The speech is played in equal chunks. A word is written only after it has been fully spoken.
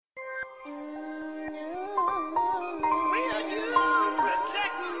Will you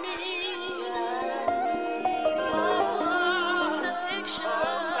protect me?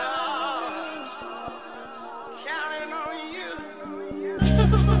 Counting on you.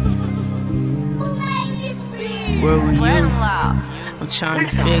 Where were you? I'm trying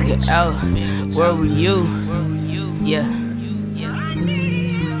to figure out. Where were you? Yeah.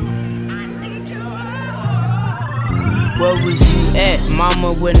 Where was you at,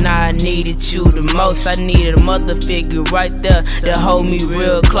 mama, when I needed you the most? I needed a mother figure right there to hold me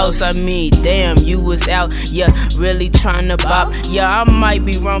real close. I mean, damn, you was out, yeah, really trying to bop. Yeah, I might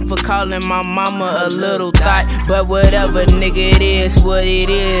be wrong for calling my mama a little thought, but whatever, nigga, it is what it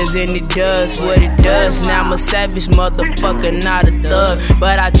is, and it does what it does. Now I'm a savage motherfucker, not a thug,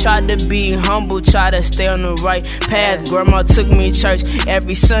 but I tried to be humble, try to stay on the right path. Grandma took me to church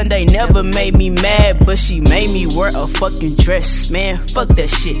every Sunday, never made me mad, but she made me wear a fucking dress. Man, fuck that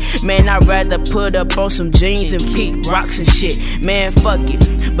shit. Man, I'd rather put up on some jeans and kick rocks and shit. Man, fuck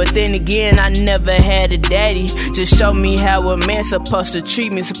it. But then again, I never had a daddy to show me how a man supposed to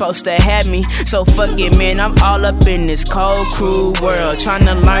treat me, supposed to have me. So fuck it, man, I'm all up in this cold, cruel world, trying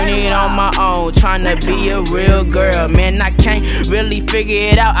to learn it on my own, trying to be a real girl. Man, I can't really figure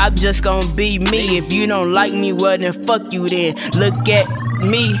it out, I'm just gonna be me. If you don't like me, well then fuck you then. Look at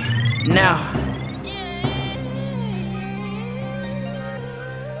me now.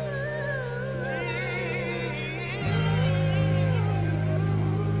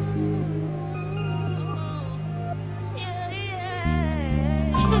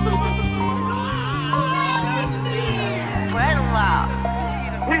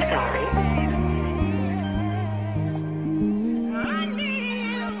 We're sorry.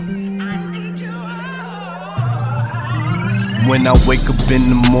 When I wake up in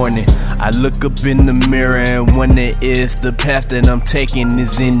the morning, I look up in the mirror and wonder if the path that I'm taking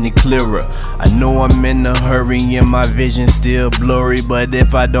is any clearer. I know I'm in a hurry and my vision still blurry, but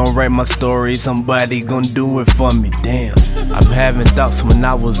if I don't write my story, somebody gon' do it for me. Damn, I'm having thoughts when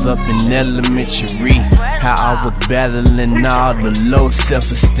I was up in elementary, how I was battling all the low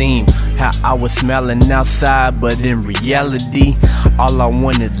self-esteem, how I was smiling outside, but in reality, all I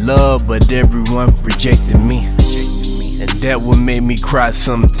wanted love, but everyone rejected me. And that would make me cry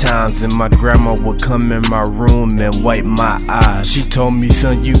sometimes, and my grandma would come in my room and wipe my eyes. She told me,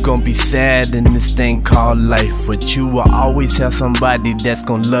 son, you gon' be sad in this thing called life, but you will always have somebody that's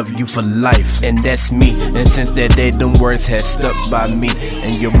gon' love you for life, and that's me. And since that day, them words have stuck by me,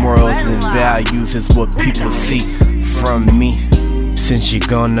 and your morals and values is what people see from me. Since you're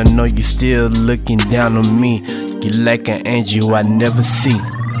gone, I know you're still looking down on me. You're like an angel I never see.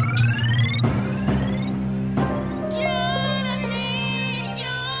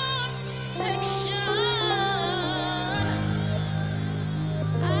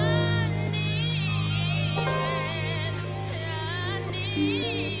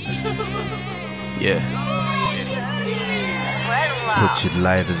 Yeah. Put your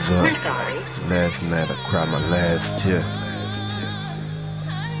lighters up. Last night I cried my last tear.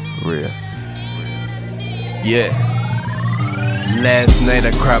 Real. Yeah. Last night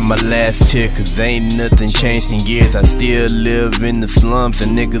I cried my last tear, cause ain't nothing changed in years. I still live in the slums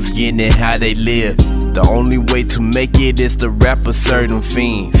and niggas getting it how they live. The only way to make it is to rap a certain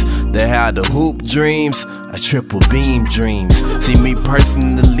fiends. They have the hoop dreams, a triple beam dreams. See, me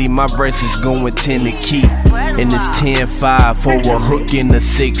personally, my verse is going 10 to key, and it's 10-5 for a hook in the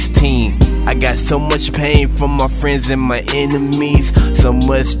 16. I got so much pain from my friends and my enemies, so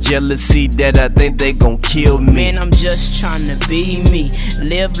much jealousy that I think they gon' kill me. Man, I'm just trying to be me,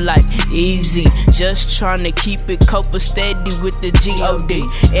 live life easy, just trying to keep it copa steady with the G.O.D.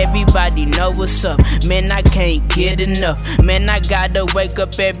 Everybody know what's up, man, I can't get enough. Man, I gotta wake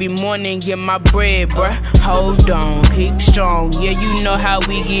up every morning, get my bread, bruh. Hold on, keep strong, yeah, you know how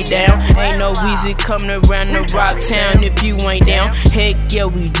we get down. Ain't no reason coming around the rock town if you ain't down. Heck yeah,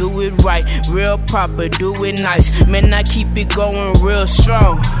 we do it right, real proper, do it nice. Man, I keep it going real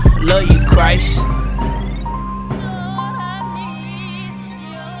strong. Love you, Christ.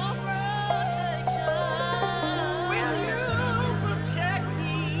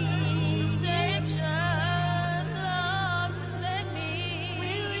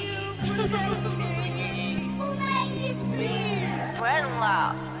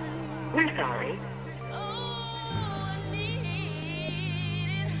 We're sorry.